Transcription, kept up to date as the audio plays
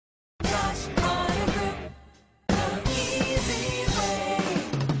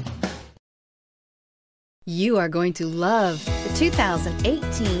You are going to love the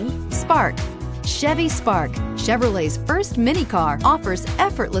 2018 Spark. Chevy Spark, Chevrolet's first mini car, offers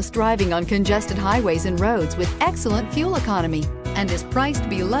effortless driving on congested highways and roads with excellent fuel economy and is priced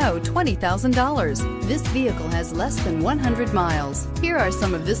below $20,000. This vehicle has less than 100 miles. Here are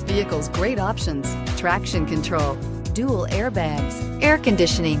some of this vehicle's great options: traction control, dual airbags, air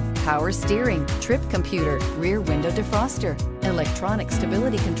conditioning, power steering, trip computer, rear window defroster, electronic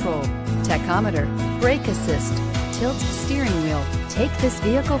stability control, tachometer, brake assist, tilt steering wheel. Take this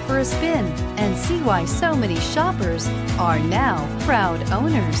vehicle for a spin and see why so many shoppers are now proud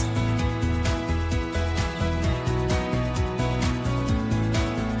owners.